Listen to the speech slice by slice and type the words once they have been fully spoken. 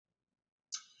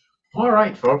All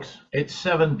right, folks, it's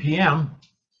 7 p.m.,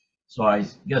 so I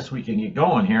guess we can get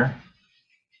going here.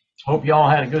 Hope you all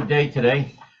had a good day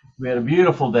today. We had a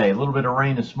beautiful day, a little bit of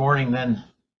rain this morning, then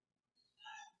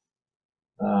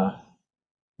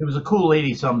it was a cool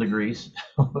 80-some degrees.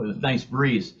 It was a nice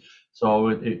breeze, so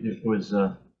it was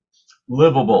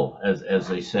livable, as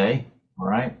they say, all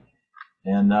right?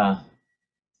 And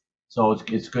so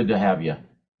it's good to have you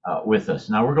with us.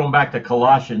 Now we're going back to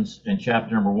Colossians in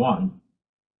chapter number 1.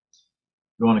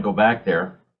 You want to go back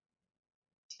there.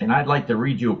 And I'd like to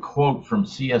read you a quote from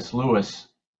C.S. Lewis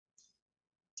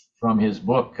from his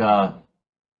book, The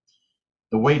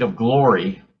Weight of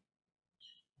Glory.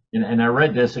 And I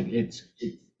read this, it's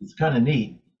kind of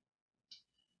neat.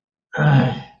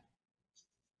 Gives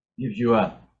you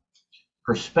a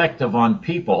perspective on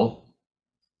people.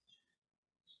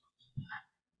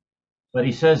 But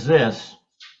he says this: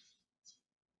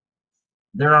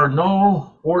 there are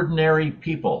no ordinary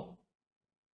people.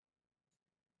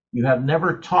 You have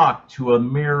never talked to a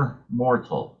mere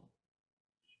mortal.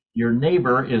 Your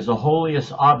neighbor is the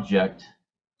holiest object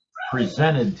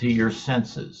presented to your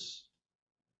senses.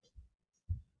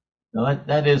 Now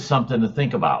that is something to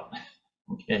think about,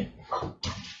 okay?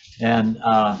 And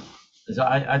so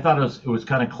I thought it was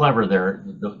kind of clever there,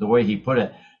 the way he put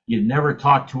it. You never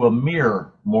talk to a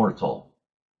mere mortal,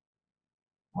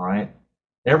 all right?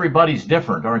 Everybody's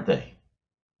different, aren't they?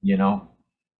 You know?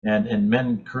 And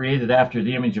men created after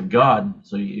the image of God,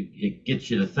 so it gets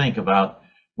you to think about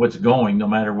what's going, no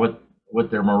matter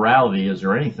what their morality is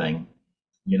or anything.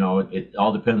 You know, it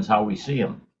all depends how we see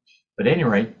them. But at any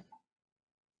rate,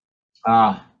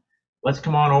 let's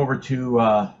come on over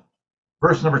to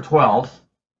verse number 12,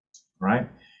 right?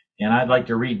 And I'd like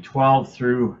to read 12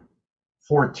 through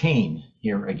 14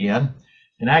 here again.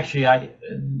 And actually,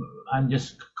 I'm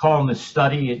just calling this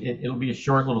study, it'll be a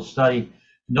short little study,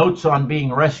 Notes on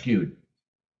Being Rescued,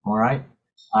 all right?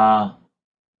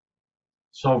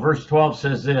 So verse 12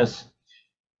 says this: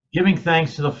 giving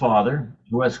thanks to the Father,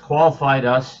 who has qualified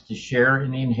us to share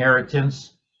in the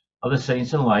inheritance of the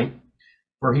saints in light,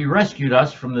 for he rescued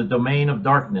us from the domain of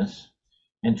darkness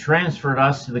and transferred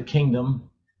us to the kingdom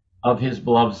of his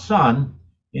beloved Son,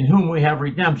 in whom we have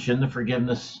redemption, the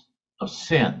forgiveness of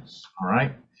sins, all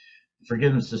right?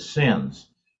 Forgiveness of sins.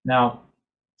 Now,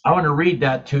 I want to read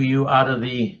that to you out of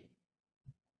the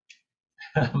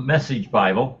Message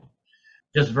Bible,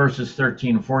 just verses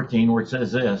 13 and 14, where it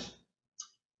says this: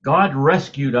 God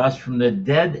rescued us from the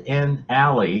dead-end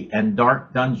alley and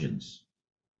dark dungeons.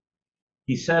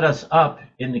 He set us up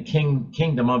in the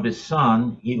kingdom of his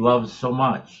Son he loves so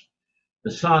much.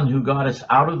 The Son who got us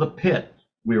out of the pit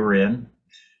we were in,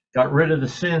 got rid of the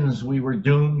sins we were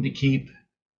doomed to keep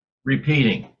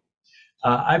repeating.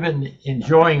 I've been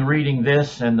enjoying reading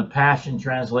this and the Passion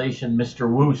Translation,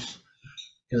 Mr. Woos,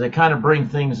 because they kind of bring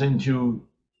things into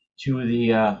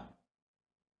the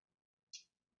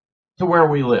to where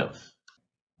we live,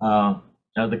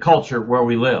 the culture where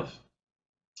we live.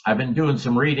 I've been doing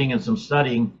some reading and some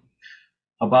studying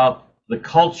about the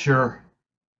culture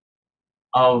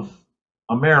of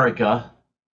America,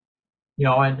 you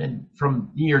know, and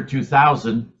from the year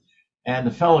 2000, and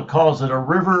the fellow calls it a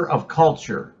river of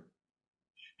culture.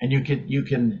 And you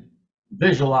can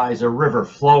visualize a river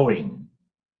flowing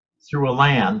through a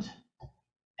land,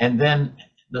 and then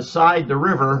the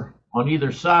river, on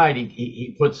either side,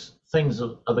 he puts things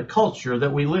of the culture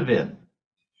that we live in.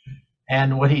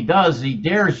 And what he does, he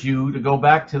dares you to go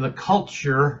back to the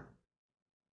culture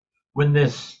when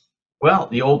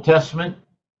the Old Testament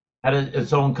had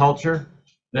its own culture,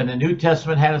 then the New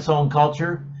Testament had its own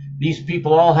culture. These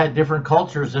people all had different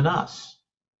cultures than us.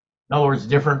 In other words,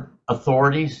 different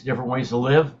authorities, different ways to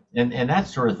live, and that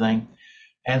sort of thing.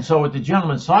 And so what the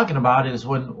gentleman's talking about is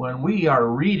when we are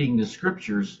reading the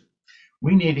scriptures,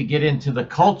 we need to get into the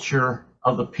culture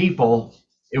of the people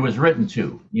it was written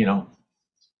to, you know,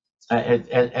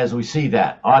 as we see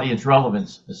that, audience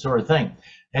relevance, this sort of thing.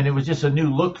 And it was just a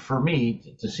new look for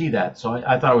me to see that. So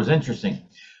I thought it was interesting.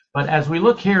 But as we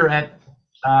look here at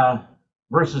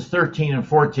verses 13 and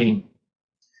 14,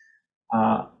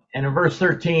 and in verse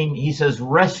 13, he says,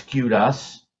 rescued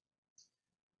us.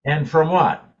 And from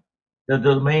what? The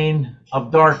domain of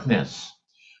darkness.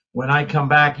 When I come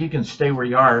back, you can stay where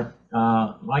you are.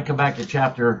 When I come back to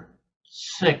chapter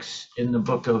 6 in the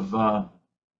book of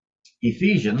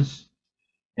Ephesians,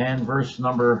 and verse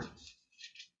number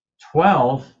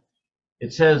 12,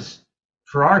 it says,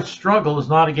 for our struggle is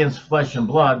not against flesh and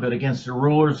blood, but against the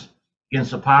rulers,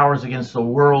 against the powers, against the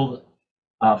world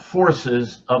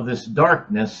forces of this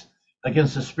darkness,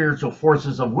 against the spiritual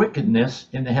forces of wickedness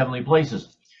in the heavenly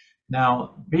places.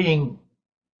 Now, being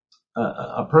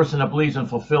a person that believes in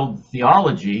fulfilled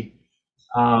theology,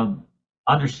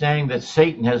 understanding that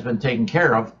Satan has been taken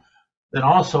care of, then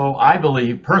also I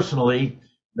believe personally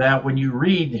that when you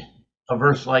read a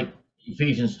verse like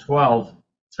Ephesians 12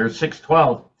 or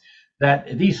 6:12,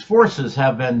 that these forces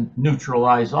have been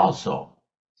neutralized also.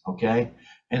 Okay,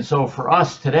 and so for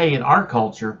us today in our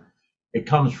culture, it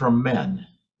comes from men,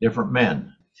 different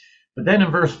men. But then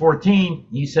in verse 14,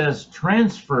 he says,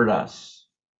 transferred us.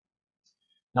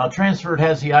 Now, transferred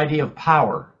has the idea of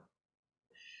power.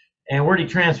 And where did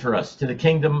he transfer us? To the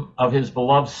kingdom of his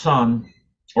beloved Son,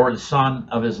 or the Son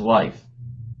of his life.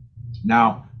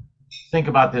 Now, think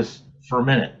about this for a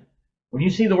minute. When you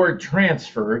see the word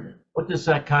transferred, what does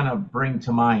that kind of bring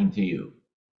to mind to you?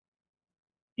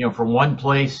 You know, from one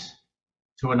place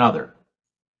to another.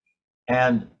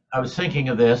 And I was thinking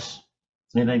of this,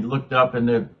 and I looked up in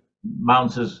the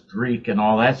Mounce's Greek and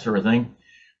all that sort of thing,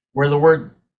 where the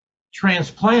word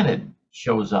transplanted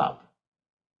shows up.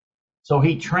 So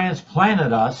he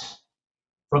transplanted us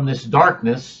from this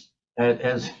darkness,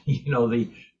 as you know,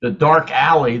 the dark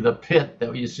alley, the pit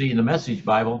that you see in the Message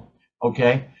Bible,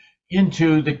 okay,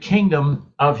 into the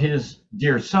kingdom of his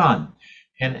dear Son.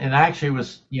 And I actually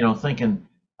was, you know, thinking,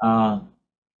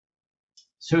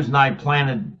 Susan and I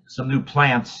planted some new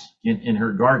plants in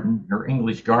her garden, her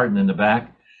English garden in the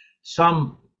back.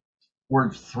 Some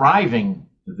were thriving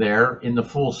there in the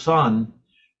full sun,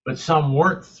 but some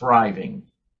weren't thriving.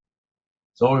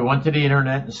 So we went to the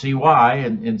internet to see why,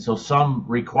 and so some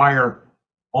require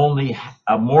only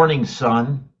a morning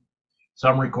sun,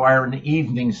 some require an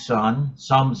evening sun,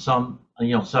 some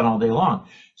you know, sun all day long.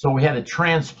 So we had to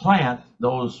transplant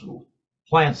those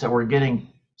plants that were getting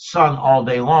sun all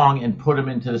day long and put them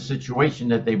into the situation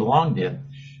that they belonged in.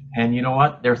 And you know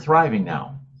what? They're thriving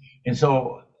now. And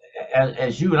so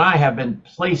as you and I have been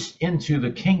placed into the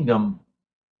kingdom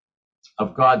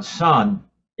of God's Son,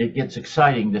 it gets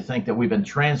exciting to think that we've been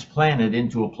transplanted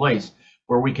into a place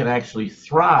where we can actually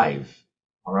thrive.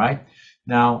 All right.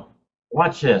 Now,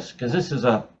 watch this, because this is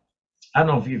I don't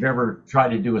know if you've ever tried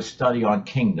to do a study on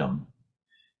kingdom.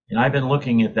 And I've been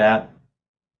looking at that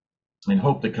and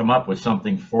hope to come up with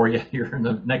something for you here in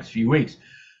the next few weeks.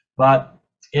 But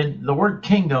in the word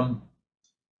kingdom,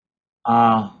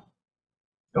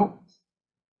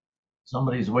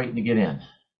 somebody's waiting to get in.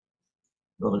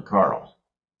 Brother Carl.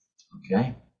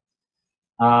 Okay.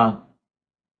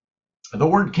 The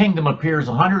word kingdom appears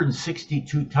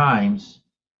 162 times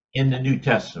in the New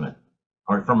Testament,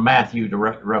 or from Matthew to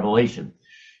Revelation.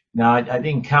 Now, I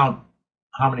didn't count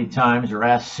how many times, or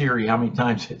ask Siri how many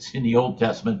times it's in the Old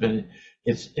Testament, but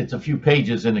it's a few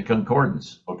pages in the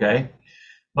concordance, okay?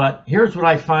 But here's what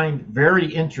I find very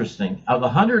interesting. Of the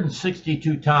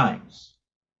 162 times,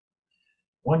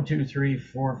 1, 2, 3,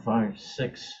 4, 5,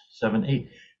 6, 7, 8,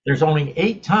 there's only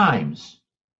 8 times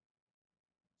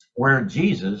where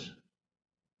Jesus,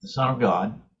 the Son of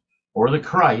God, or the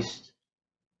Christ,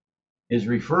 is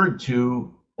referred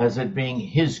to as it being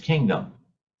his kingdom.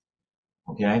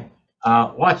 Okay,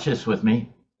 watch this with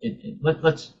me.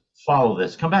 Let's follow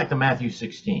this. Come back to Matthew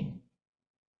 16,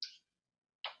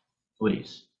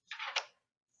 please.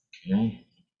 Okay,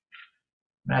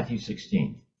 Matthew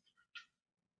 16.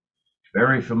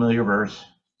 Very familiar verse.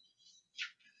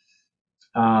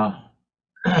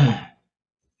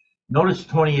 Notice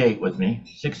 28 with me,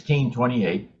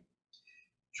 16:28.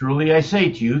 Truly I say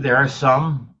to you, there are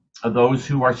some of those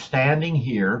who are standing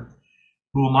here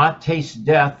who will not taste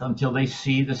death until they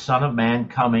see the Son of Man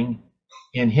coming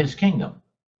in his kingdom.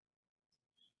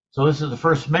 So this is the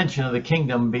first mention of the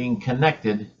kingdom being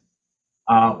connected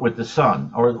with the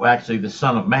Son, or actually the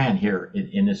Son of Man here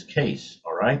in this case,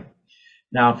 all right?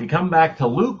 Now, if you come back to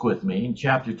Luke with me in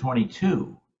chapter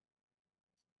 22,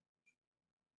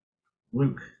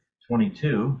 Luke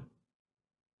 22,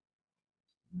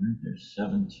 there's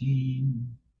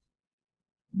 17,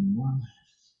 1.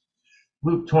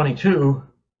 Luke 22,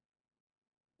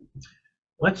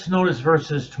 let's notice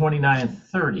verses 29 and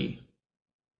 30.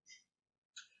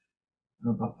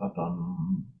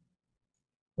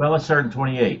 Well, let's start in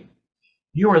 28.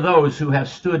 You are those who have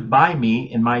stood by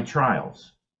me in my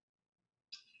trials.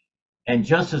 And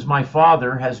just as my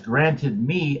Father has granted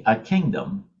me a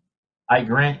kingdom, I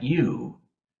grant you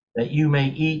that you may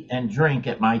eat and drink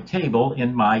at my table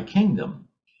in my kingdom.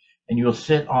 And you will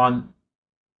sit on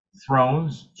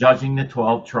thrones judging the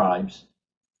 12 tribes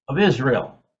of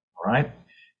Israel. All right.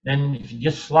 Then if you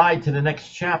just slide to the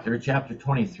next chapter, chapter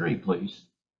 23, please.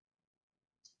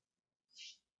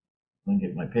 Let me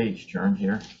get my page turned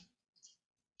here.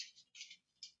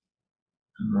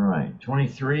 All right,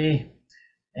 23,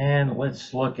 and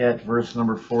let's look at verse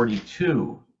number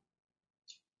 42.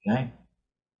 Okay.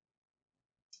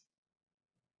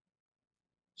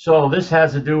 So this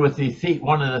has to do with the thief.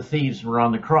 One of the thieves were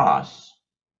on the cross.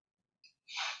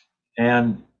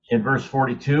 And in verse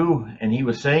 42, and he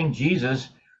was saying, Jesus,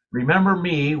 remember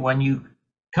me when you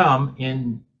come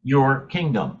in your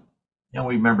kingdom. And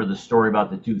we remember the story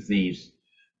about the two thieves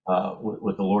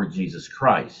with the Lord Jesus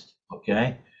Christ.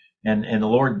 Okay. And the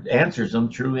Lord answers them,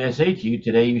 truly I say to you,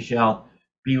 today you shall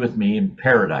be with me in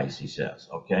paradise, he says.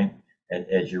 Okay.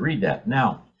 As you read that.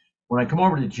 Now, when I come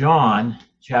over to John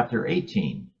chapter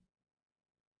 18,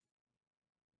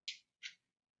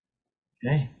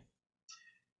 okay,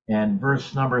 and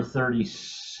verse number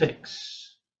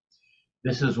 36,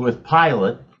 this is with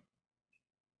Pilate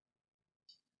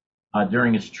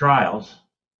during his trials.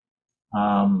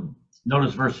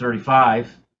 Notice verse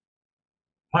 35.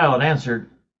 Pilate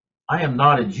answered, I am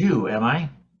not a Jew, am I?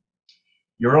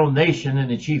 Your own nation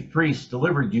and the chief priests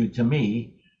delivered you to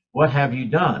me. What have you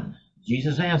done?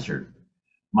 Jesus answered,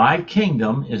 my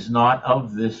kingdom is not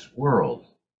of this world.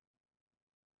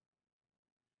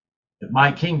 If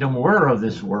my kingdom were of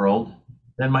this world,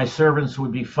 then my servants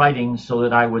would be fighting so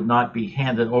that I would not be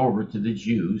handed over to the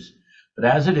Jews. But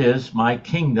as it is, my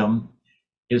kingdom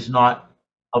is not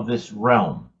of this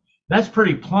realm. That's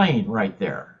pretty plain right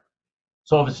there.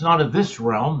 So if it's not of this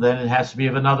realm, then it has to be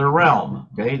of another realm.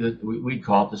 Okay, that we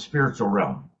call it the spiritual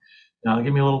realm. Now,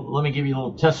 let me give you a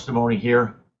little testimony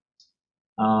here.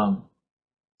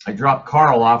 I dropped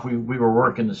Carl off. We were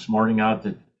working this morning out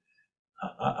of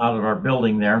our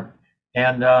building there,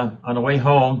 and on the way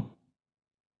home,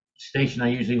 station I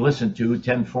usually listen to,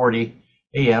 1040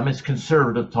 a.m. It's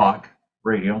conservative talk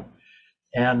radio,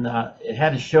 and it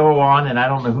had a show on, and I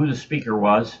don't know who the speaker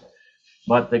was,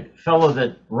 but the fellow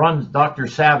that runs, Dr.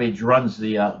 Savage, runs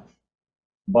the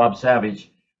Bob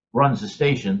Savage runs the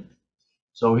station.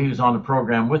 So he was on the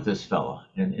program with this fella,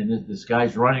 and this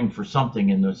guy's running for something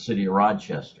in the city of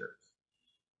Rochester.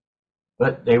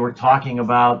 But they were talking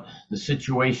about the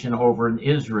situation over in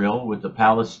Israel with the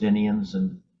Palestinians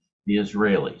and the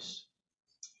Israelis.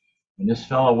 And this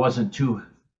fellow wasn't too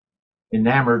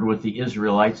enamored with the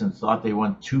Israelites and thought they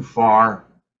went too far,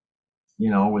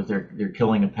 with their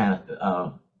killing of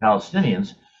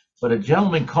Palestinians. But a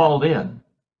gentleman called in,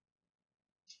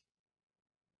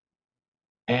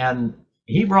 and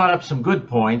he brought up some good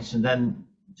points, and then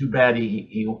too bad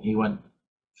he went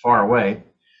far away.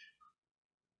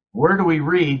 Where do we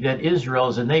read that Israel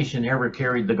as a nation ever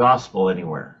carried the gospel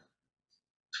anywhere?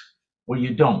 Well,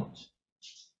 you don't,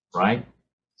 right?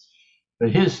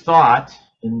 But his thought,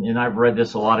 and I've read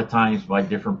this a lot of times by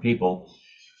different people,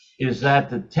 is that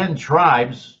the 10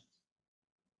 tribes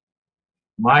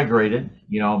migrated,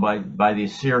 by the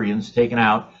Assyrians, taken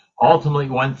out, ultimately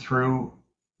went through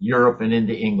Europe and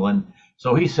into England.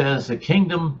 So he says the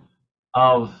kingdom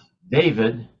of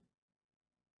David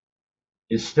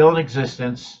is still in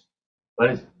existence,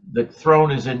 but the throne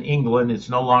is in England. It's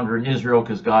no longer in Israel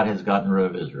because God has gotten rid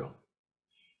of Israel.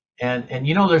 And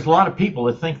there's a lot of people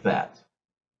that think that,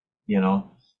 and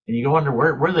you wonder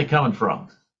where are they coming from?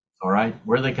 All right,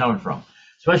 where are they coming from?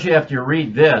 Especially after you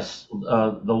read this,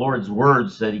 the Lord's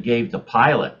words that he gave to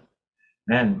Pilate.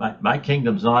 Man, my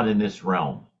kingdom's not in this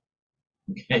realm.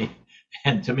 Okay,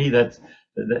 and to me that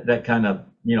kind of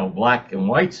black and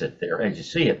whites it there as you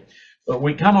see it. But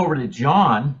we come over to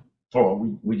John.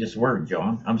 Oh, we just were in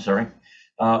John. I'm sorry.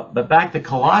 But back to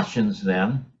Colossians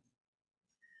then.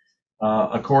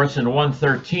 Of course, in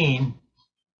 1:13,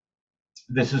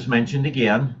 this is mentioned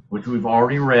again, which we've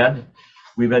already read.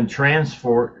 We've been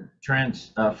transferred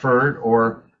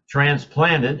or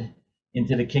transplanted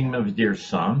into the kingdom of his dear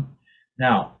Son.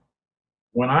 Now,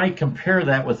 when I compare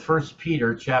that with 1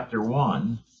 Peter chapter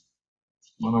 1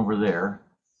 over there.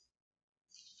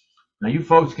 Now, you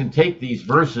folks can take these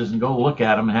verses and go look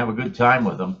at them and have a good time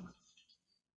with them.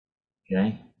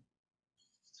 Okay.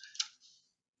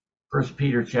 1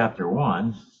 Peter chapter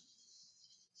 1.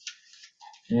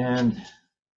 And as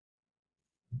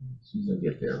soon as I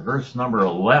get there, verse number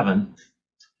 11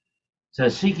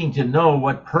 says, seeking to know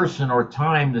what person or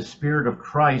time the Spirit of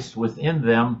Christ within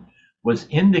them was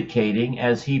indicating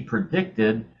as he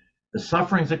predicted the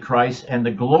sufferings of Christ and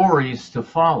the glories to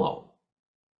follow.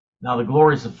 Now, the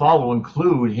glories to follow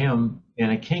include him in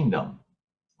a kingdom,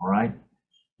 all right?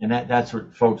 And that's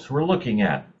what folks we're looking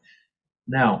at.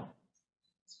 Now,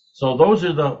 so those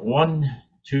are the 1,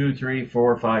 2, 3,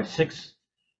 4, 5, 6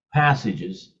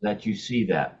 passages that you see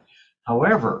that.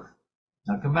 However,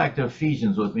 now come back to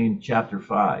Ephesians with me in chapter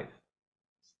 5.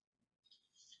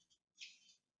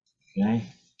 Okay,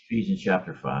 Ephesians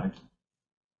chapter 5.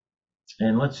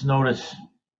 And let's notice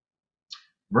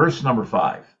verse number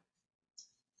 5.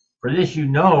 For this you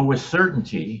know with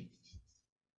certainty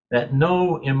that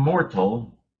no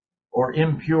immortal, or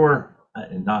impure,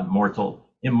 not mortal,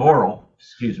 immoral,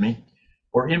 excuse me,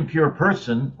 or impure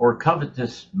person or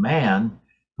covetous man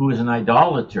who is an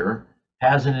idolater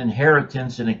has an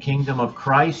inheritance in a kingdom of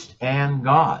Christ and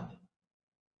God.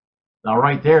 Now,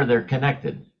 right there, they're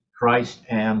connected, Christ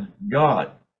and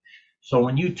God. So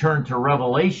when you turn to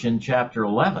Revelation chapter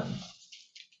 11,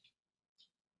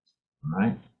 all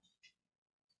right,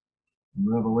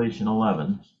 Revelation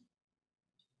 11,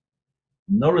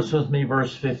 notice with me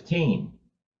verse 15.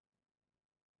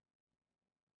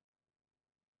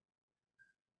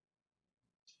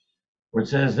 Where it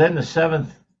says, then the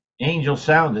seventh angel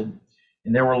sounded,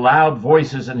 and there were loud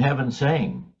voices in heaven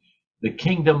saying, the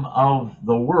kingdom of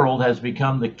the world has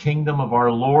become the kingdom of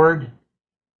our Lord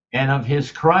and of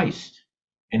his Christ,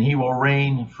 and he will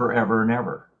reign forever and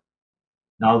ever.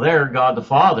 Now there, God the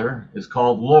Father is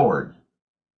called Lord,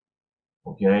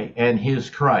 okay, and his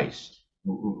Christ.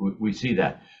 We see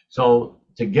that. So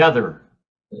together,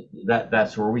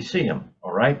 that's where we see him,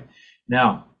 all right?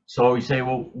 Now, so we say,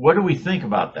 well, what do we think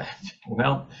about that?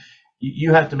 Well,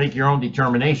 you have to make your own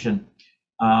determination.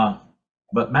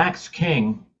 But Max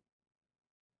King,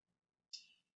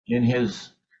 in his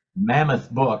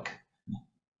mammoth book,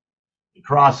 The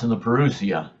Cross and the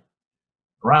Parousia,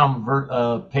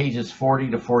 around pages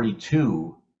 40 to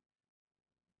 42,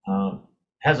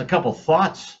 has a couple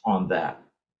thoughts on that,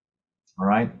 all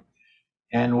right?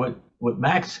 And what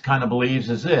Max kind of believes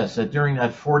is this, that during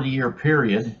that 40-year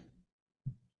period,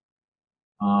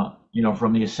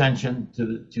 from the ascension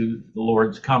to the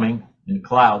Lord's coming in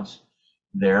clouds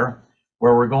there,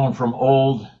 where we're going from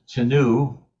old to new,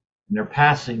 and they're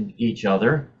passing each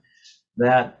other,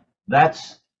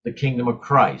 that's the kingdom of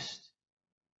Christ,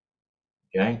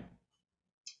 okay?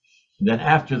 And then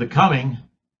after the coming,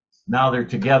 now they're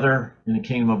together in the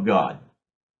kingdom of God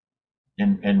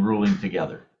and ruling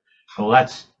together. So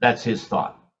that's his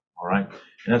thought, all right?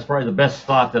 And that's probably the best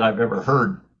thought that I've ever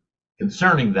heard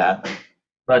concerning that.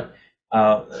 But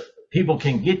people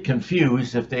can get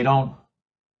confused if they don't,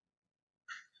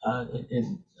 I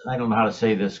don't know how to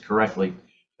say this correctly,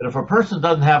 but if a person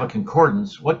doesn't have a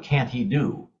concordance, what can't he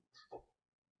do?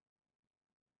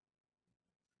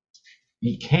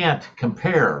 He can't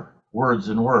compare words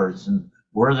and words and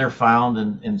where they're found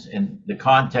and the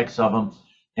context of them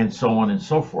and so on and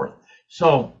so forth.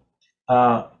 So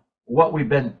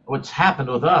what's happened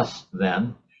with us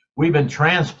then, we've been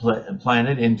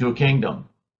transplanted into a kingdom.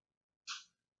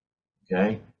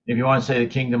 Okay, if you want to say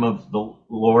the kingdom of the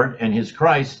Lord and his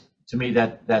Christ, to me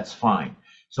that's fine.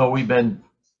 So we've been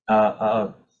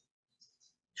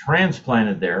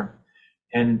transplanted there,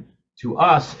 and to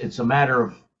us it's a matter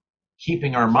of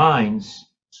keeping our minds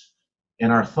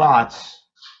and our thoughts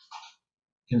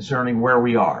concerning where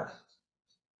we are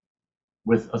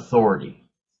with authority.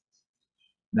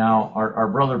 Now, our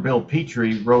brother Bill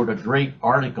Petrie wrote a great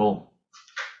article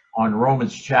on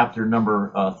Romans chapter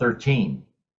number 13.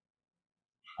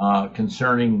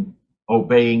 Concerning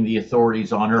obeying the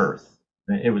authorities on earth.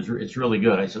 It's really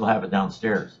good. I still have it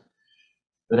downstairs.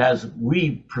 But as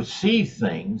we perceive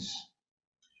things,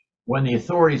 when the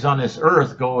authorities on this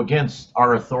earth go against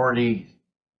our authority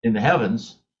in the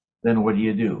heavens, then what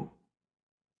do?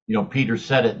 Peter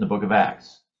said it in the book of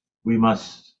Acts. We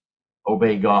must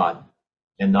obey God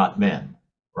and not men,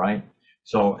 right?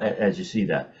 So as you see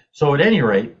that. So at any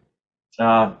rate,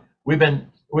 we've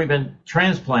been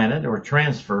transplanted or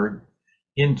transferred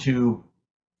into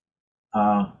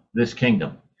this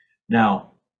kingdom.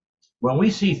 Now, when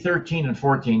we see 13 and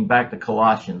 14, back to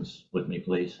Colossians with me,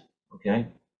 please, okay?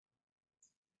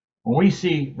 When we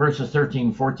see verses 13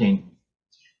 and 14,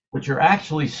 what you're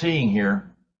actually seeing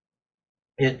here,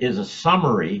 it is a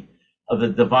summary of the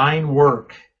divine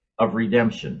work of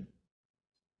redemption.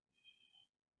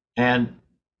 And,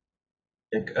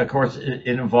 of course, it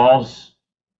involves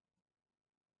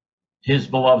his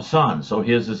beloved Son. So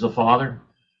his is the Father,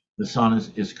 the Son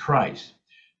is Christ.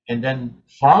 And then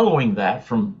following that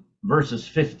from verses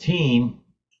 15,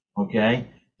 okay,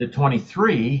 to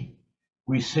 23,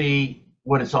 we see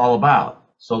what it's all about.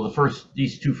 So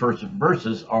these two first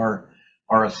verses are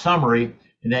a summary,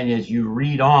 and then as you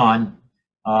read on,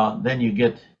 then you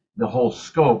get the whole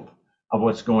scope of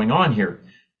what's going on here.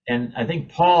 And I think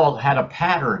Paul had a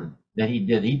pattern that he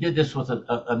did. He did this with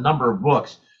a number of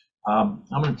books. I'm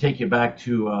going to take you back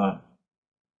to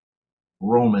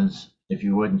Romans, if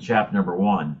you would, in chapter number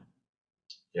 1.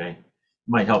 Okay,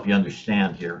 might help you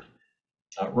understand here.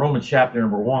 Romans chapter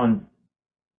number 1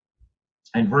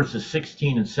 and verses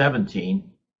 16 and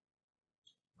 17.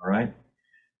 All right,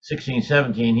 16,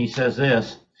 17, he says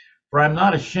this, "For I'm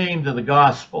not ashamed of the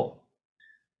gospel,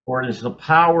 for it is the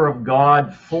power of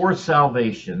God for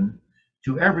salvation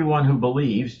to everyone who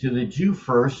believes, to the Jew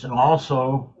first, and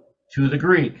also to the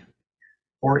Greek.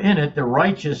 For in it the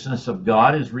righteousness of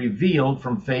God is revealed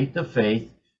from faith to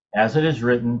faith, as it is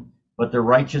written, but the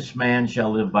righteous man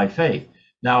shall live by faith.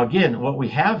 Now again, what we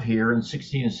have here in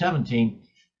 16 and 17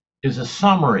 is a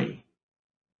summary.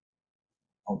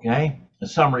 Okay? A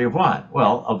summary of what?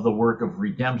 Well, of the work of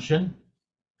redemption,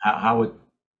 how it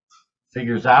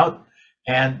figures out.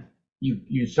 And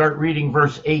you start reading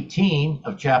verse 18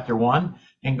 of chapter 1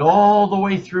 and go all the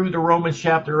way through to Romans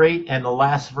chapter 8 and the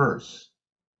last verse.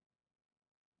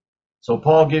 So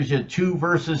Paul gives you 2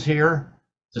 verses here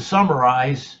to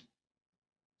summarize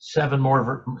 7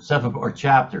 more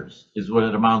chapters is what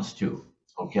it amounts to.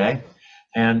 Okay?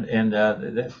 And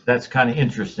that's kind of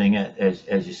interesting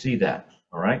as you see that.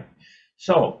 All right?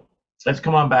 So let's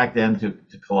come on back then to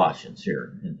Colossians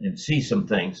here and see some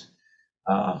things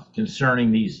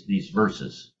concerning these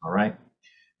verses. All right?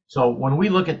 So when we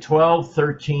look at 12,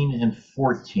 13, and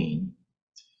 14,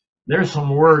 there's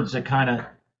some words that kind of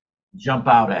jump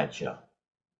out at you.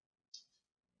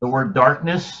 The word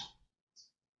darkness,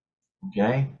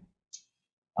 okay?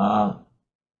 The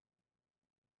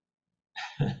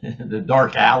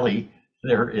dark alley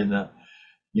there in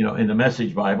the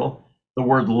Message Bible. The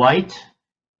word light,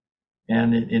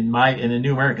 and in the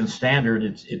New American Standard,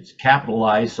 it's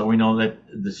capitalized, so we know that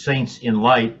the saints in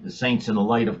light, the saints in the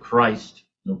light of Christ,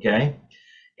 okay?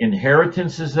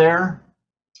 Inheritance is there,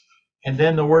 and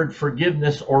then the word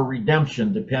forgiveness or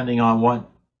redemption, depending on what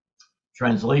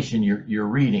translation you're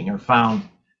reading, are found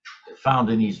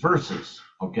in these verses,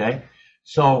 okay?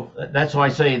 So that's why I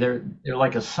say they're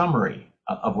like a summary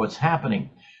of what's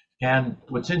happening. And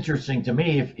what's interesting to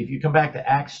me, if you come back to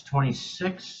Acts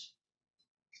 26,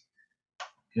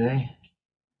 okay,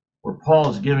 where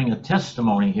Paul is giving a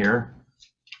testimony here,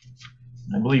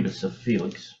 I believe it's of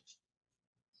Felix,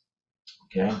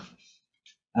 okay,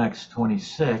 Acts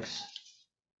 26,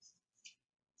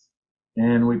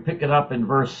 and we pick it up in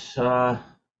verse, well,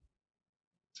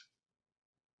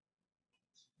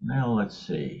 let's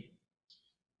see,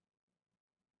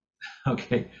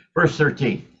 okay, verse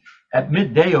 13. At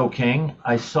midday, O king,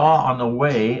 I saw on the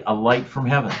way a light from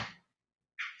heaven,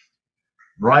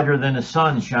 brighter than the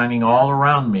sun, shining all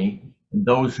around me and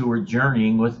those who were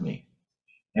journeying with me.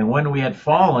 And when we had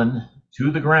fallen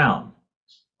to the ground,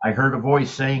 I heard a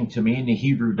voice saying to me in the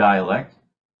Hebrew dialect,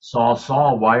 Saul,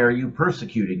 Saul, why are you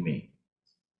persecuting me?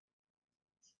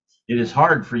 It is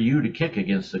hard for you to kick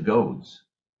against the goads.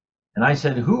 And I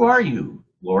said, Who are you,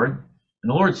 Lord? And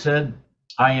the Lord said,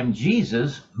 I am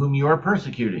Jesus, whom you are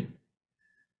persecuting.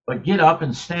 But get up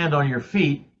and stand on your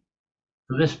feet.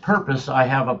 For this purpose I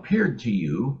have appeared to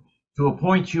you, to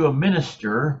appoint you a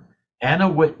minister and a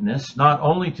witness, not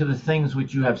only to the things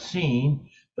which you have seen,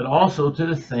 but also to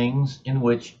the things in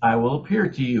which I will appear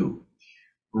to you,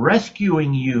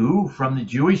 rescuing you from the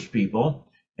Jewish people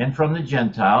and from the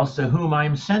Gentiles to whom I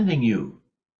am sending you,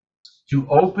 to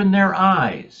open their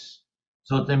eyes,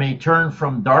 so that they may turn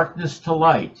from darkness to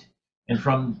light, and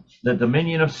from the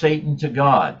dominion of Satan to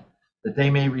God, that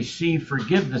they may receive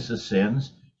forgiveness of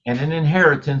sins and an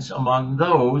inheritance among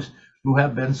those who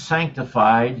have been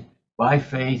sanctified by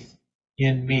faith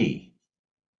in me.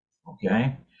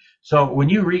 Okay? So when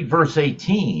you read verse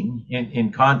 18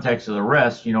 in context of the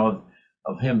rest,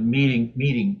 of him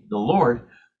meeting the Lord,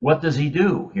 what does he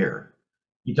do here?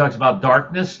 He talks about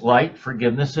darkness, light,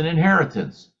 forgiveness, and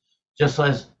inheritance, just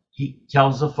as he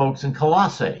tells the folks in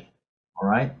Colossae, all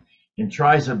right? And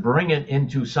tries to bring it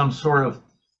into some sort of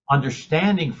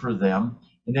understanding for them,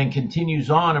 and then continues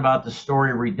on about the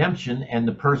story of redemption and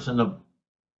the person of,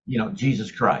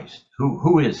 Jesus Christ.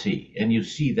 Who is he? And you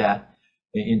see that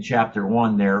in chapter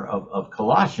 1 there of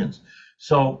Colossians.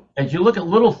 So as you look at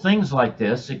little things like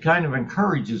this, it kind of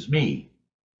encourages me,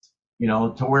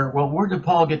 to where did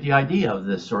Paul get the idea of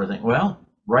this sort of thing? Well,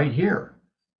 right here,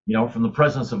 from the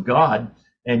presence of God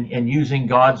and using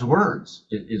God's words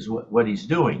is what he's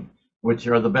doing, which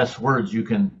are the best words you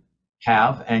can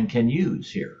have and can use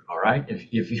here, all right?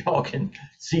 If y'all can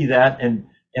see that and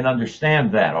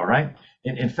understand that, all right?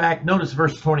 And in fact, notice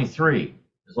verse 23,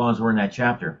 as long as we're in that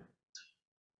chapter,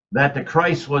 that the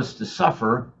Christ was to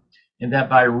suffer, and that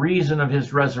by reason of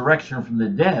his resurrection from the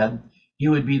dead, he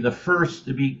would be the first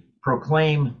to be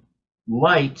proclaimed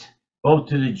light both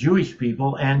to the Jewish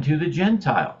people and to the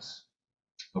Gentiles,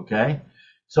 okay?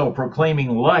 So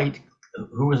proclaiming light,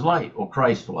 who is light? Well,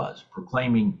 Christ was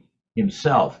proclaiming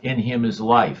himself. In him is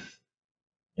life,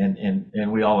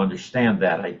 and we all understand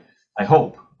that, I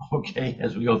hope, okay,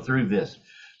 as we go through this.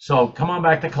 So come on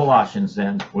back to Colossians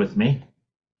then with me,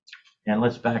 and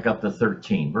let's back up to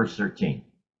 13, verse 13.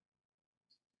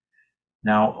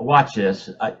 Now watch this.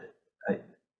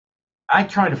 I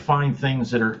try to find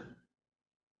things that are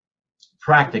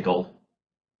practical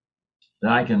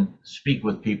that I can speak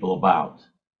with people about.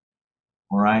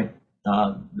 All right.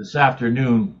 This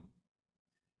afternoon,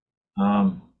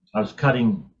 I was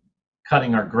cutting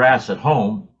our grass at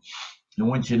home, and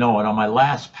once you know it, on my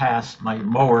last pass, my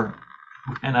mower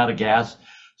ran out of gas,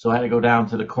 so I had to go down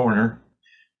to the corner.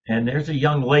 And there's a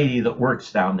young lady that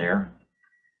works down there.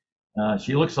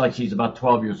 She looks like she's about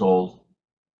 12 years old,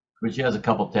 but she has a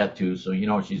couple tattoos, so you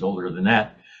know she's older than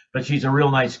that. But she's a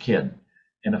real nice kid.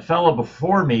 And a fellow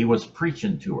before me was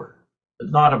preaching to her, but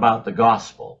not about the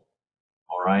gospel.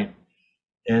 All right.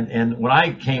 And when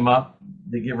I came up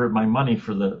to give her my money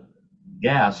for the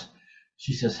gas,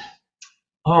 she says,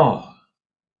 "Oh,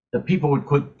 the people would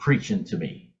quit preaching to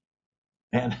me."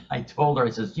 And I told her, I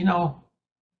says, "You know,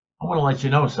 I want to let you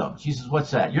know something." She says,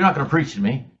 "What's that?" "You're not going to preach to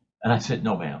me." And I said,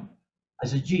 "No, ma'am." I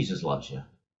said, "Jesus loves you."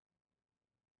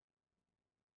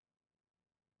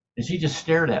 And she just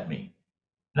stared at me.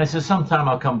 And I said, "Sometime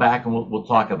I'll come back and we'll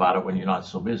talk about it when you're not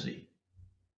so busy."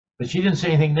 But she didn't say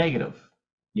anything negative,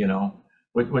 you know,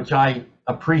 which I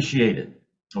appreciated.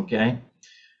 Okay.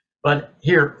 But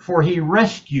here, for he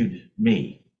rescued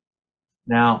me.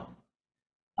 Now,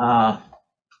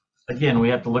 again, we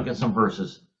have to look at some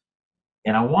verses.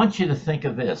 And I want you to think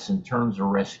of this in terms of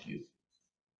rescue.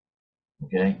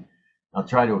 Okay. I'll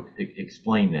try to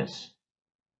explain this.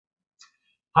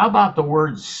 How about the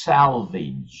word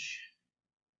salvage?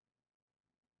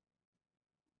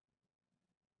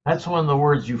 That's one of the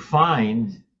words you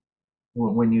find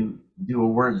when you do a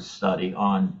word study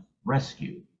on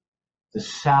rescue. The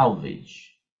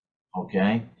salvage.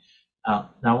 Okay.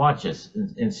 Now watch this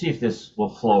and see if this will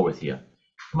flow with you.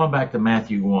 Come on back to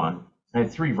Matthew 1. I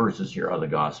have 3 verses here out of the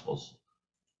Gospels.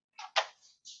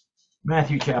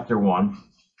 Matthew chapter 1.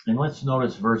 And let's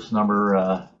notice verse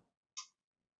number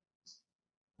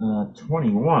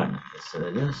 21. I said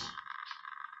it is.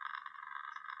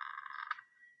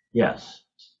 Yes.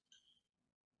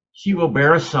 She will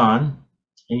bear a son,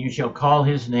 and you shall call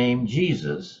his name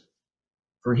Jesus,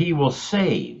 for he will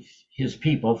save his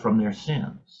people from their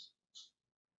sins.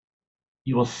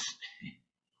 He will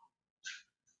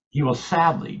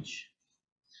salvage.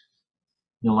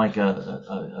 You know, like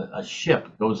a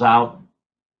ship goes out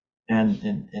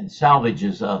and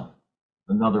salvages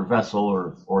another vessel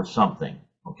or something.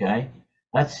 Okay,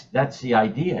 that's the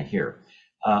idea here.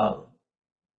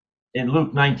 In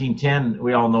Luke 19:10,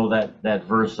 we all know that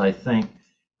verse, I think.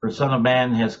 For Son of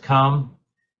Man has come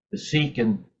to seek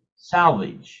and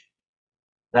salvage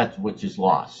that which is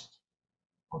lost.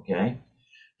 Okay,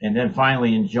 and then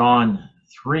finally in John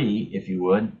 3, if you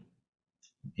would.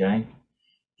 Okay,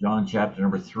 John chapter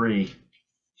number 3.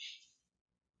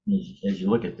 As you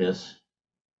look at this,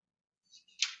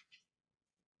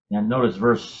 and notice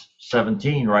verse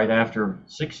 17 right after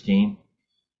 16.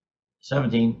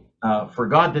 17. For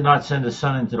God did not send his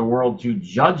Son into the world to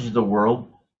judge the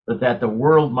world, but that the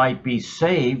world might be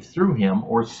saved through him,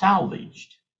 or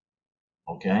salvaged.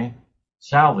 Okay,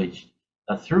 salvaged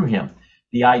through him.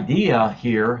 The idea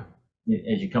here,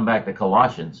 as you come back to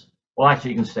Colossians, well,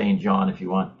 actually, you can stay in John if you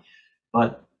want,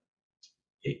 but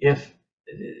if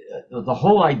the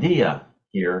whole idea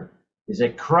here is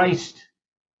that Christ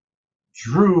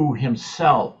drew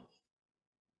himself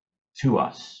to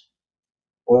us,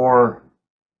 or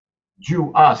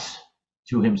drew us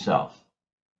to himself.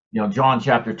 You know, John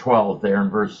chapter 12 there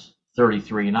in verse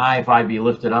 33, and if I be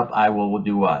lifted up, I will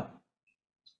do what?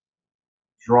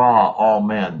 Draw all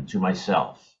men to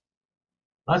myself.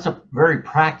 That's a very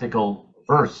practical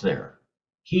verse there.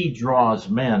 He draws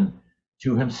men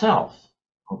to himself.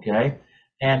 Okay?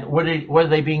 And what are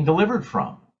they being delivered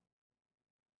from?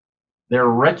 Their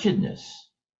wretchedness,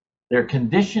 their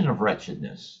condition of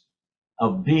wretchedness,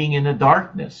 of being in the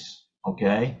darkness.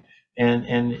 Okay?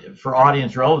 And for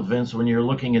audience relevance, when you're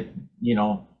looking at, you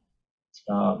know,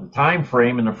 the time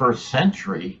frame in the first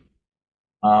century,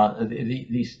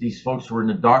 these folks were in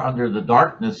the under the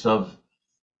darkness of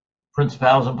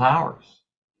principalities and powers.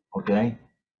 Okay,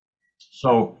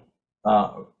 so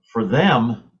for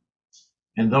them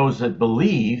and those that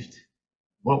believed,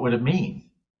 what would it mean?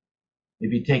 They'd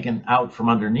be taken out from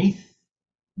underneath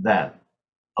that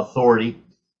authority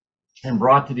and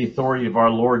brought to the authority of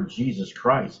our Lord Jesus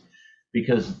Christ.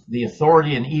 Because the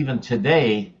authority, and even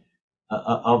today,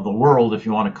 of the world, if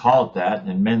you want to call it that,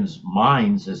 in men's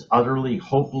minds, is utterly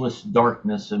hopeless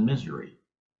darkness and misery.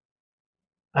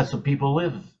 That's what people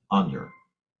live under.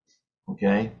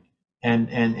 Okay, and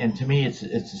to me, it's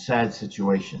a sad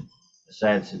situation,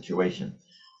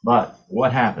 But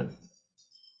what happened?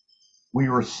 We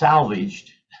were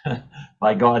salvaged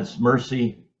by God's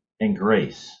mercy and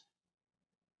grace.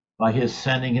 by his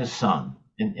sending his son.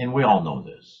 And we all know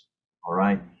this, all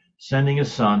right? Sending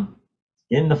his son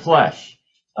in the flesh.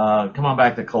 Come on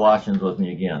back to Colossians with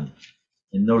me again.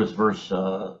 And notice verse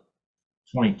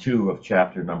 22 of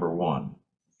chapter number 1,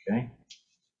 okay?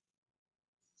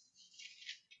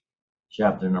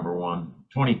 Chapter number 1.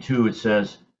 22, it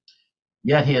says,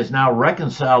 "Yet he has now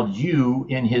reconciled you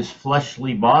in his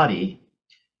fleshly body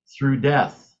through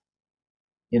death,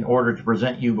 in order to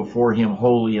present you before him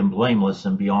holy and blameless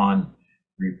and beyond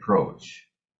reproach."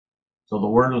 So the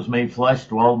Word was made flesh,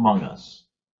 dwelt among us.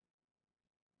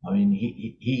 I mean,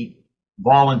 he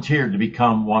volunteered to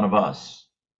become one of us,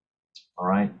 all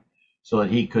right, so that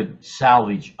he could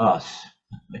salvage us,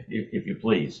 if you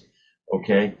please.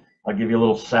 Okay, I'll give you a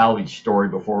little salvage story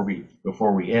before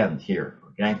we end here.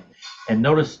 Okay, and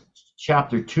notice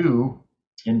chapter 2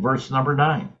 in verse number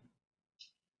 9.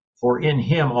 "For in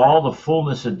him all the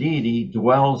fullness of deity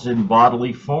dwells in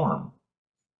bodily form."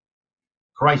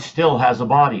 Christ still has a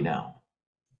body now.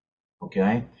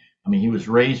 Okay, I mean, he was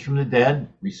raised from the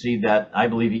dead, received that, I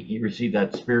believe he received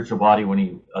that spiritual body when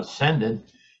he ascended,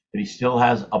 but he still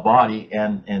has a body.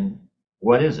 And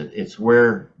what is it? It's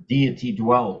where deity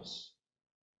dwells.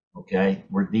 Okay,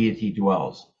 where deity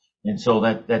dwells. And so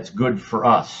that's good for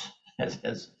us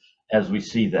as we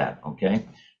see that. Okay,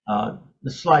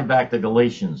 let's slide back to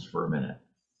Galatians for a minute.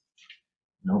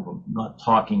 I hope I'm not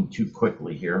talking too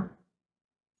quickly here.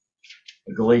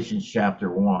 Galatians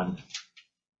chapter 1.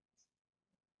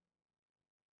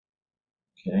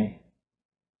 Okay.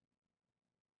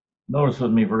 Notice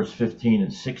with me verse 15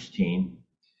 and 16,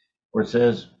 where it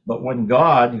says, "But when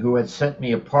God, who had set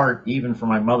me apart even from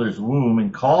my mother's womb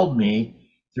and called me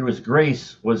through his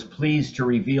grace, was pleased to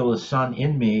reveal his Son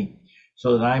in me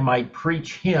so that I might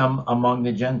preach him among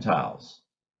the Gentiles."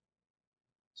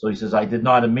 So he says, "I did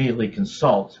not immediately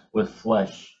consult with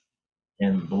flesh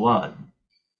and blood."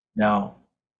 Now,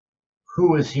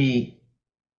 who is he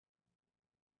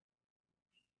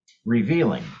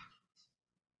revealing?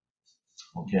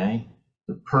 Okay,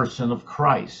 the person of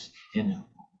Christ, in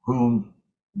whom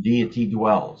deity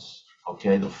dwells.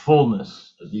 Okay, the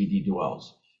fullness of deity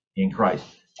dwells in Christ.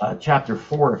 Chapter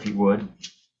 4, if you would,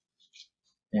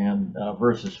 and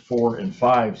verses 4 and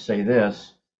 5 say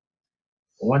this: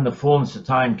 "When the fullness of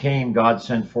time came, God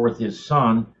sent forth his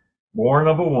Son, born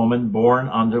of a woman, born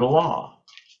under the law,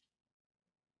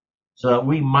 so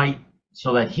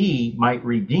that he might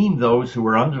redeem those who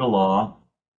were under the law,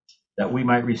 that we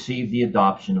might receive the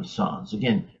adoption of sons."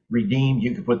 Again, redeemed,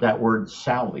 you could put that word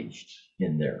salvaged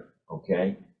in there.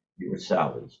 Okay, you were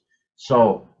salvaged.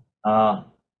 So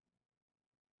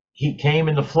he came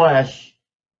in the flesh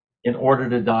in order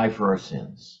to die for our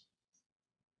sins.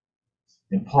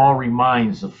 And Paul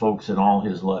reminds the folks in all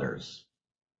his letters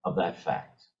of that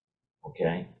fact.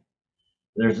 Okay,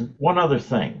 there's one other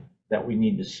thing that we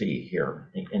need to see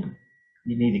here, and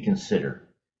you need to consider,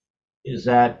 is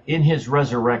that in his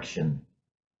resurrection,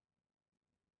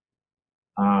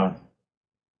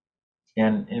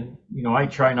 and you know, I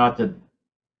try not to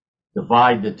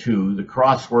divide the two. The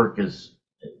cross work is,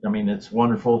 I mean, it's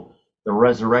wonderful. The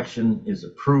resurrection is a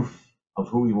proof of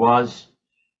who he was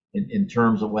in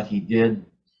terms of what he did.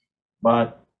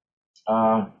 But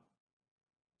I'm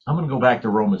going to go back to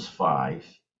Romans 5.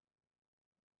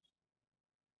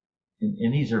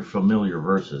 And these are familiar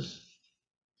verses.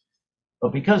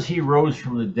 "But because he rose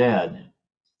from the dead,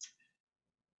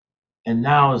 and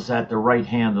now is at the right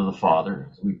hand of the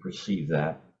Father," we perceive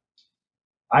that.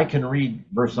 I can read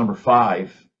verse number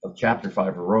 5 of chapter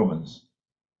 5 of Romans.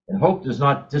 "And hope does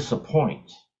not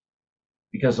disappoint,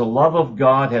 because the love of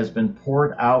God has been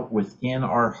poured out within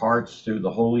our hearts through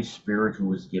the Holy Spirit who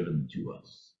was given to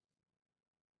us."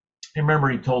 And remember,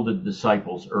 he told the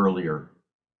disciples earlier,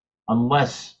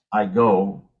 "Unless I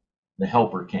go, the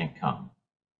helper can't come."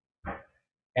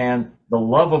 And the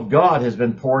love of God has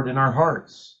been poured in our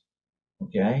hearts.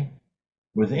 Okay,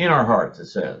 within our hearts, it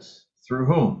says, through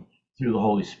whom? Through the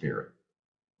Holy Spirit.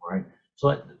 All right.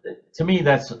 So to me,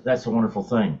 that's a wonderful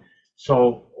thing.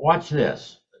 So watch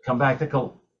this. Come back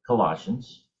to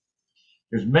Colossians.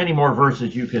 There's many more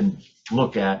verses you can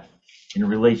look at in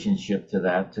relationship to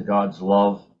that, to God's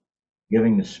love,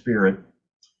 giving the Spirit.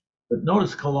 But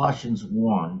notice Colossians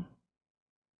 1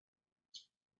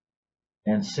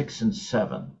 and 6 and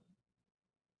 7.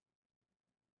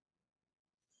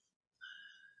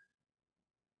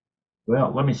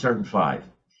 Well, let me start in 5.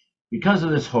 "Because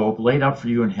of this hope laid up for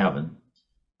you in heaven,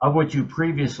 of which you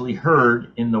previously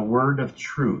heard in the word of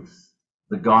truth,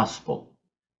 the gospel."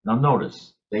 Now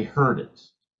notice, they heard it.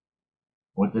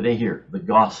 What did they hear? The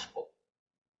gospel.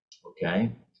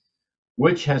 Okay?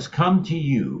 "Which has come to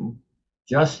you,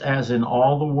 just as in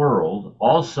all the world,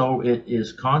 also it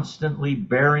is constantly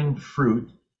bearing fruit,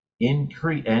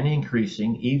 and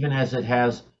increasing, even as it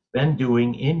has been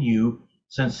doing in you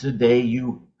since the day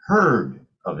you heard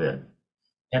of it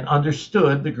and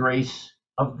understood the grace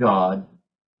of God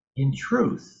in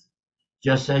truth,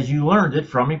 just as you learned it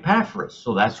from Epaphras.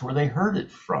 So that's where they heard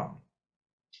it from.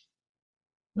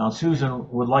 Now, Susan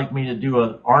would like me to do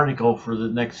an article for the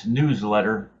next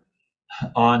newsletter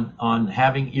on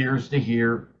having ears to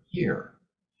hear.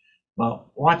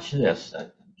 Well, watch this.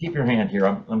 Keep your hand here.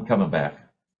 I'm coming back.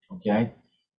 Okay.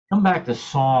 Come back to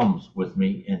Psalms with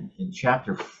me in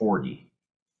chapter 40.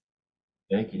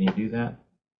 Okay, can you do that?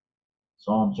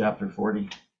 Psalm chapter 40.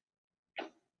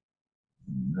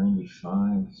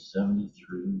 95,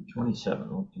 73, 27.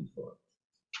 Looking for it.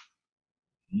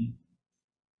 Okay.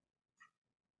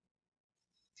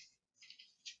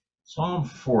 Psalm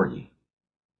 40.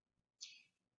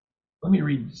 Let me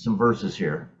read some verses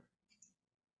here.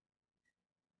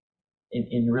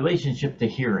 In relationship to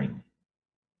hearing.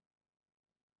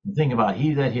 Think about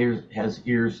he that has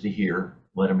ears to hear,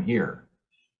 let him hear.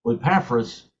 Well,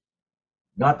 Epaphras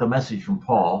got the message from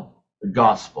Paul, the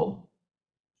gospel,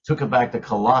 took it back to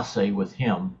Colossae with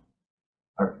him,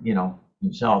 or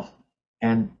himself,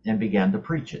 and began to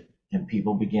preach it, and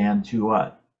people began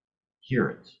to hear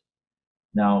it.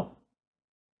 Now,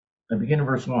 I begin in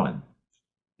verse 1.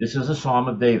 This is a psalm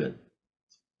of David.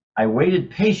 I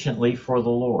waited patiently for the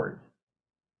Lord.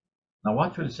 Now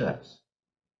watch what it says.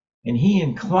 And he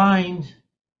inclined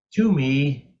to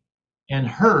me and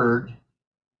heard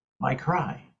my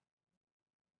cry.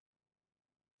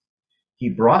 He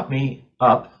brought me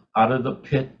up out of the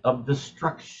pit of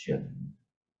destruction,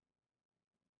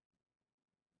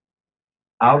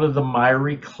 out of the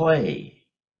miry clay,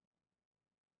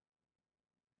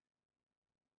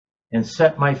 and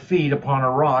set my feet upon a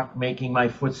rock, making my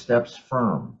footsteps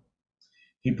firm.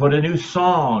 He put a new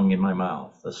song in my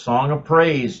mouth, a song of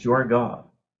praise to our God.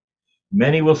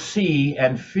 Many will see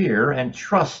and fear and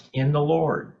trust in the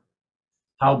Lord.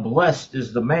 How blessed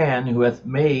is the man who hath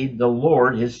made the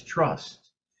Lord his trust,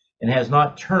 and has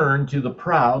not turned to the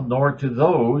proud, nor to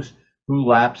those who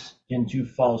lapse into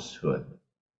falsehood.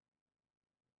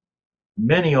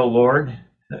 Many, O Lord,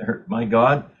 my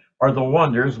God, are the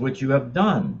wonders which you have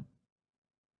done,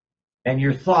 and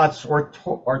your thoughts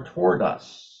are toward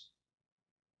us.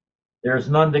 There is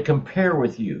none to compare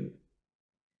with you.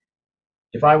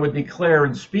 If I would declare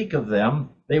and speak of them,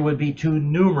 they would be too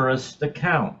numerous to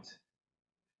count.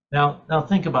 Now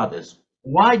think about this.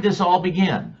 Why did this all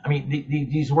begin? I mean,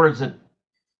 these words that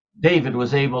David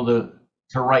was able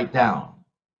to write down.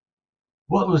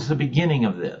 What was the beginning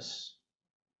of this?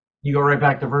 You go right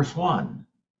back to verse 1.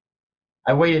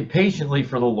 I waited patiently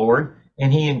for the Lord,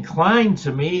 and he inclined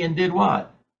to me and did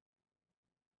what?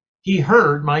 He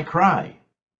heard my cry.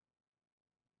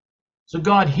 So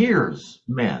God hears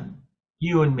men,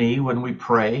 you and me, when we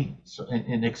pray,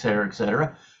 and et cetera, et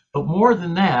cetera. But more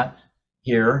than that,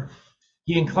 here,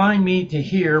 he inclined me to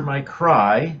hear my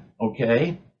cry,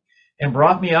 okay, and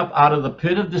brought me up out of the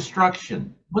pit of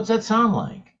destruction. What's that sound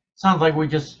like? Sounds like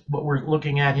what we're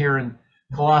looking at here in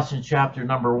Colossians chapter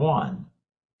number 1.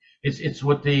 It's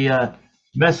what the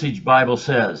Message Bible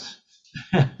says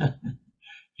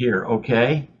here,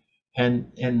 okay?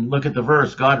 And look at the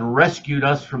verse. God rescued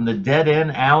us from the dead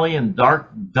end alley and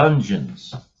dark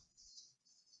dungeons.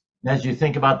 As you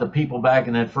think about the people back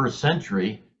in that first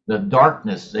century, the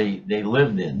darkness they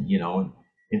lived in,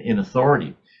 in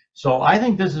authority. So I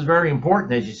think this is very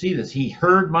important as you see this. He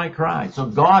heard my cry. So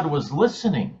God was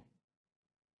listening,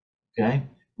 okay?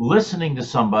 Listening to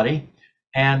somebody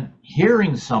and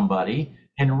hearing somebody,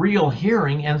 and real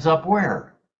hearing ends up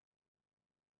where?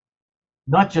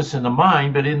 Not just in the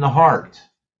mind, but in the heart,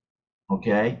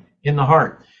 okay? In the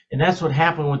heart. And that's what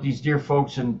happened with these dear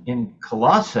folks in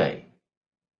Colossae,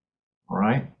 all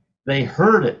right? They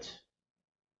heard it.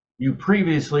 You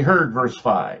previously heard verse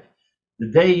 5.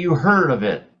 The day you heard of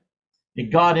it,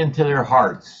 it got into their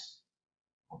hearts,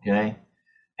 okay?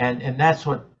 And that's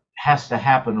what has to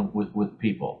happen with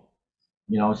people.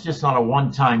 It's just not a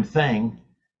one-time thing.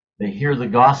 They hear the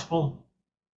gospel,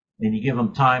 and you give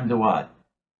them time to what?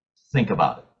 Think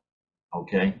about it,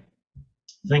 okay?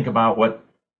 Think about what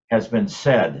has been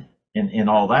said and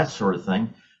all that sort of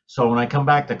thing. So when I come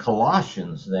back to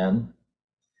Colossians then,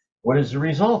 what is the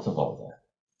result of all that?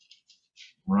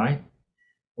 Right?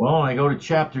 Well, when I go to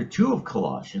chapter 2 of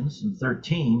Colossians in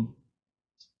 13,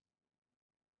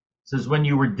 it says, when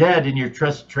you were dead in your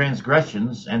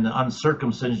transgressions and the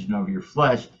uncircumcision of your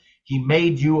flesh, he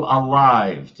made you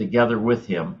alive together with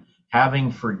him,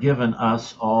 having forgiven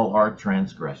us all our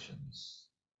transgressions.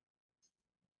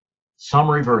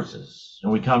 summary verses,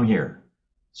 and we come here.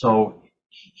 So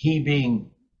he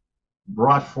being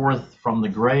brought forth from the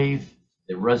grave,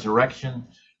 the resurrection,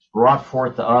 brought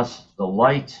forth to us the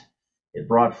light. It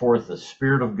brought forth the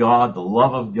Spirit of God, the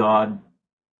love of God,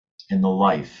 and the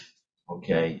life.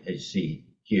 Okay, as you see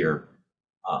here,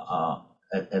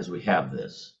 as we have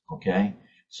this. Okay,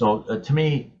 so to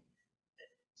me,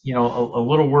 you know, a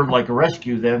little word like a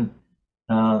rescue, then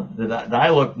that I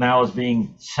look now as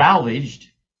being salvaged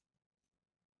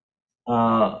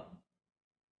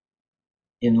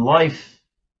in life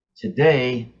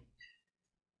today.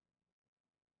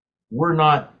 We're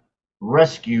not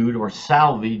rescued or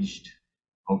salvaged,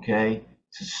 okay,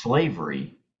 to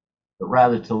slavery, but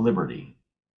rather to liberty.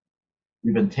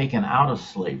 We've been taken out of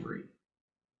slavery,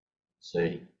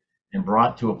 see, and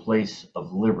brought to a place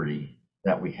of liberty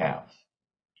that we have,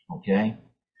 okay?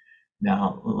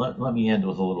 Now, let me end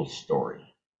with a little story.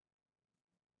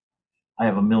 I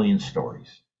have a million stories,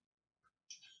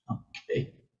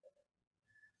 okay?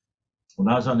 When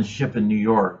I was on the ship in New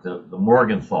York, the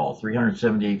Morgenthau,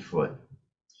 378 foot,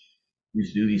 we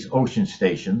used to do these ocean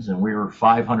stations, and we were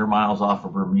 500 miles off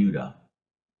of Bermuda.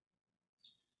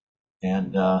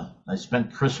 And I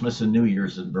spent Christmas and New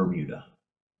Year's in Bermuda.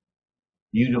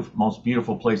 Beautiful, most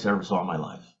beautiful place I ever saw in my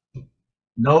life.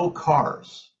 No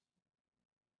cars,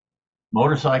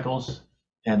 motorcycles,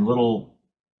 and little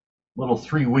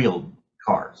three-wheeled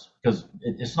cars, because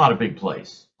it's not a big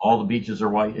place. All the beaches are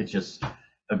white. It's just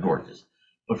gorgeous.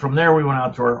 But from there, we went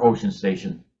out to our ocean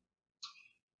station,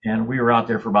 and we were out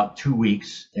there for about 2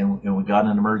 weeks, and we got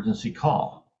an emergency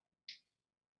call.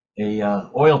 A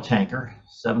oil tanker,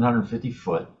 750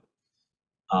 foot,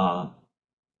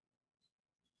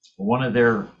 one of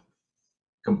their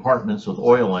compartments with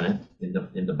oil in it,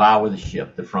 in the bow of the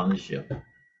ship, the front of the ship,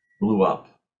 blew up.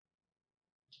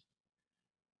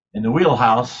 And the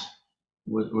wheelhouse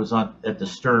was at the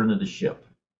stern of the ship,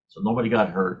 so nobody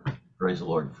got hurt. Praise the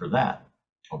Lord for that.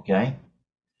 Okay.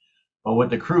 But what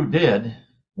the crew did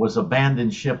was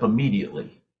abandon ship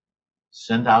immediately,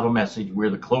 send out a message. We're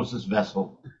the closest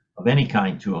vessel of any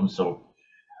kind to them. So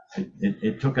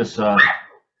it took us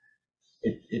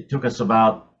it took us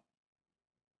about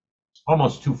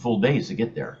almost 2 full days to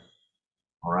get there.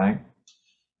 All right.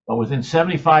 But within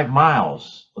 75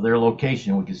 miles of their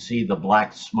location, we could see the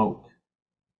black smoke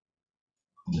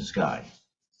in the sky.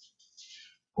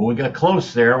 When we got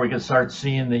close there, we could start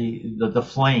seeing the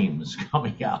flames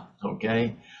coming out,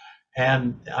 okay?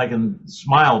 And I can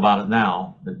smile about it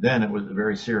now, but then it was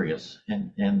very serious,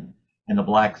 and the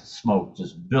black smoke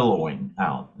just billowing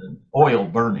out, and oil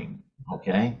burning,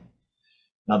 okay?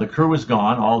 Now the crew was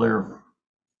gone, all their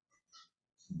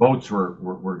boats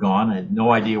were gone. I had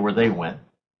no idea where they went,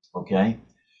 okay?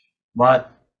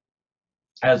 But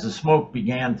as the smoke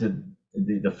began to,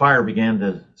 the fire began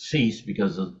to cease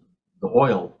because of the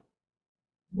oil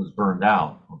was burned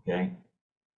out, okay?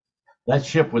 That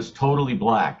ship was totally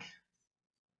black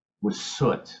with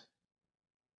soot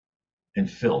and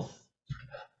filth,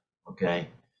 okay,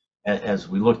 as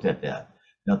we looked at that.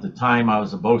 Now, at the time, I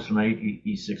was a boatswain,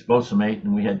 E6 boatswain,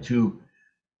 and we had two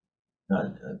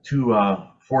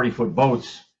 40-foot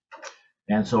boats.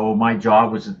 And so my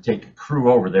job was to take a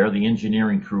crew over there, the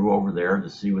engineering crew over there, to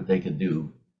see what they could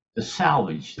do to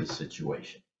salvage the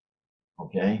situation,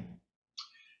 okay?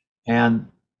 And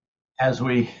as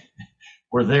we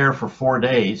were there for 4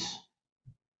 days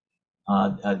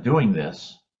doing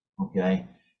this, okay,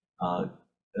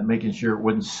 making sure it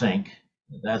wouldn't sink,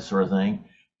 that sort of thing,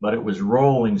 but it was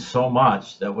rolling so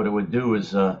much that what it would do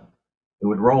is it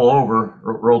would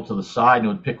roll to the side, and it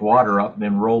would pick water up and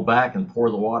then roll back and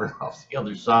pour the water off the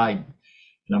other side.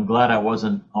 And I'm glad I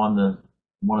wasn't on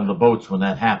one of the boats when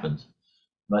that happened.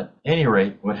 But at any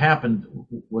rate, what happened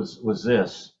was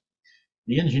this.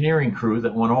 The engineering crew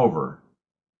that went over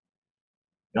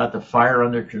got the fire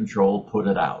under control, put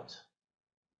it out.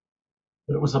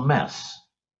 But it was a mess.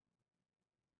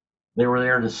 They were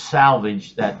there to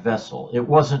salvage that vessel. It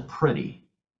wasn't pretty.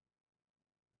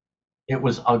 It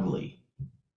was ugly.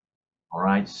 All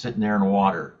right, sitting there in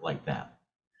water like that.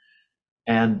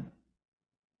 And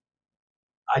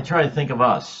I try to think of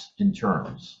us in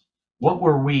terms. What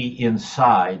were we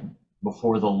inside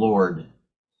before the Lord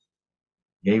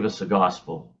gave us the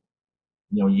gospel?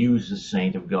 You know, used the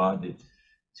saint of God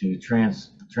to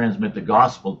transmit the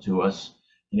gospel to us,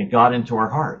 and it got into our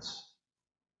hearts.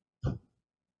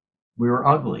 We were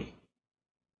ugly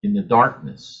in the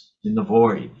darkness, in the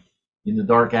void, in the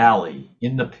dark alley,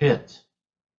 in the pit.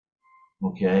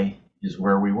 Okay, is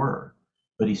where we were.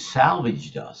 But he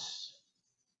salvaged us,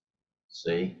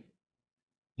 see,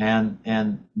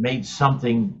 and made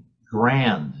something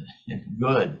grand and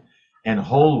good and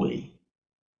holy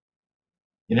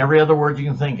In every other word you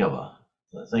can think of,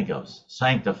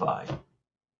 sanctified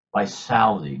by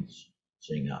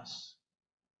salvaging us.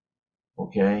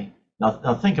 Okay?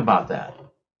 Now think about that.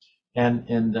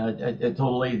 And I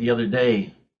told a lady the other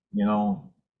day,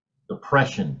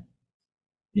 depression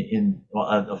in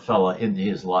a fella into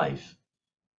his life.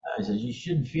 I said, you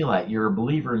shouldn't feel that. You're a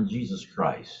believer in Jesus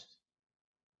Christ.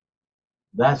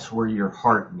 That's where your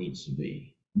heart needs to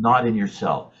be, not in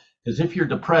yourself. Because if you're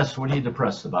depressed, what are you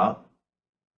depressed about?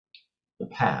 The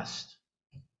past.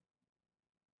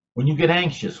 When you get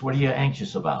anxious, what are you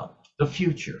anxious about? The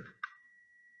future.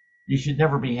 You should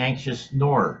never be anxious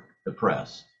nor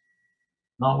depressed.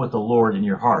 Not with the Lord in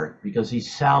your heart, because he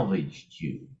salvaged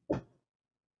you.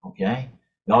 Okay?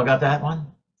 Y'all got that one?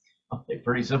 Okay,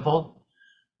 pretty simple.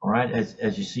 All right,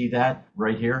 as you see that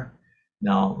right here.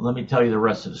 Now, let me tell you the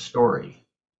rest of the story.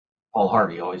 Paul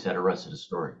Harvey always had a rest of the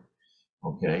story.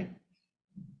 Okay?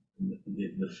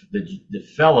 The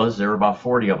fellas, there were about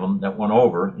 40 of them that went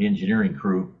over, the engineering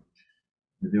crew,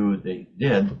 to do what they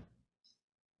did.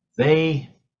 They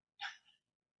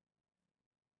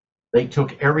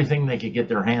took everything they could get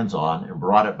their hands on and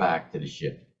brought it back to the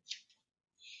ship.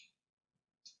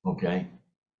 Okay?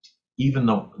 Even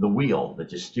the wheel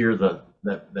that you steer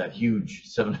that huge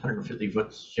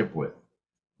 750-foot ship with.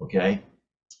 Okay?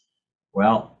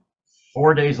 Well,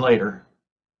 4 days later,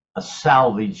 a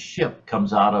salvaged ship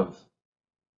comes out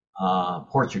of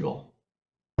Portugal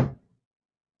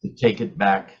to take it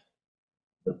back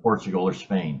to Portugal or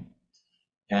Spain.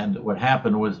 And what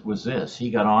happened was this.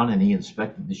 He got on and he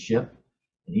inspected the ship,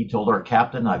 and he told our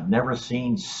captain, I've never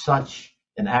seen such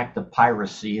an act of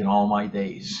piracy in all my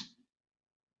days.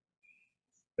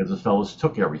 Because the fellows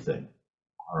took everything.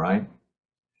 All right?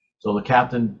 So the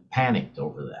captain panicked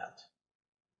over that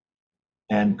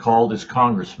and called his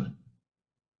congressman.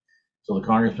 So the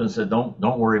congressman said,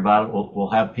 don't worry about it. We'll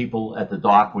have people at the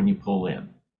dock when you pull in.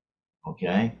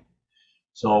 Okay?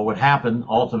 So what happened,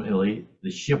 ultimately,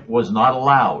 the ship was not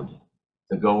allowed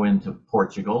to go into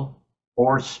Portugal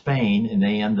or Spain, and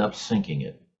they end up sinking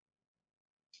it.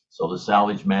 So the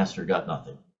salvage master got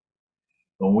nothing.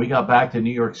 When we got back to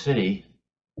New York City,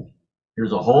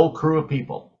 here's a whole crew of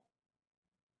people,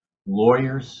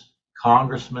 lawyers,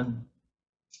 congressmen,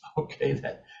 okay,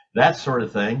 that sort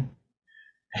of thing.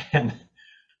 And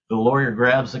the lawyer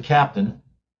grabs the captain.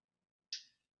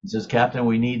 He says, Captain,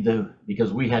 we need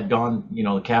because we had gone,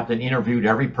 the captain interviewed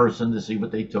every person to see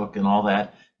what they took and all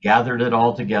that, gathered it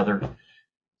all together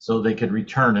so they could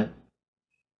return it.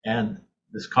 And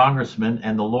this congressman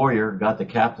and the lawyer got the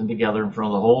captain together in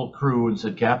front of the whole crew and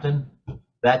said, Captain,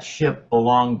 that ship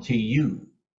belonged to you,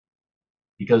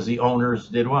 because the owners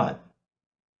did what?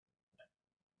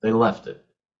 They left it.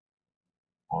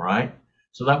 All right?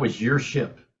 So that was your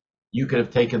ship. You could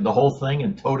have taken the whole thing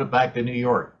and towed it back to New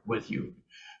York with you.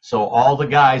 So all the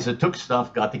guys that took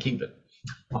stuff got to keep it.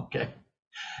 Okay.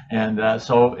 And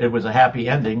so it was a happy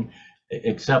ending,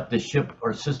 except the ship,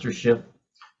 our sister ship,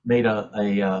 made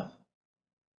a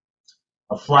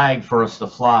flag for us to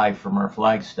fly from our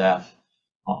flagstaff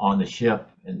on the ship.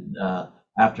 And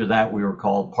after that, we were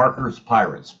called Parker's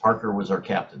Pirates. Parker was our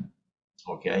captain.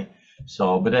 Okay.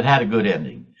 So, but it had a good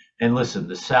ending. And listen,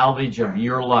 the salvage of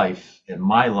your life and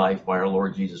my life by our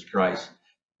Lord Jesus Christ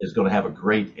is going to have a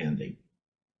great ending.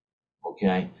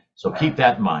 Okay? So keep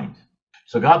that in mind.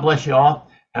 So God bless you all.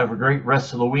 Have a great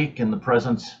rest of the week in the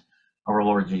presence of our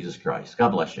Lord Jesus Christ. God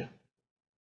bless you.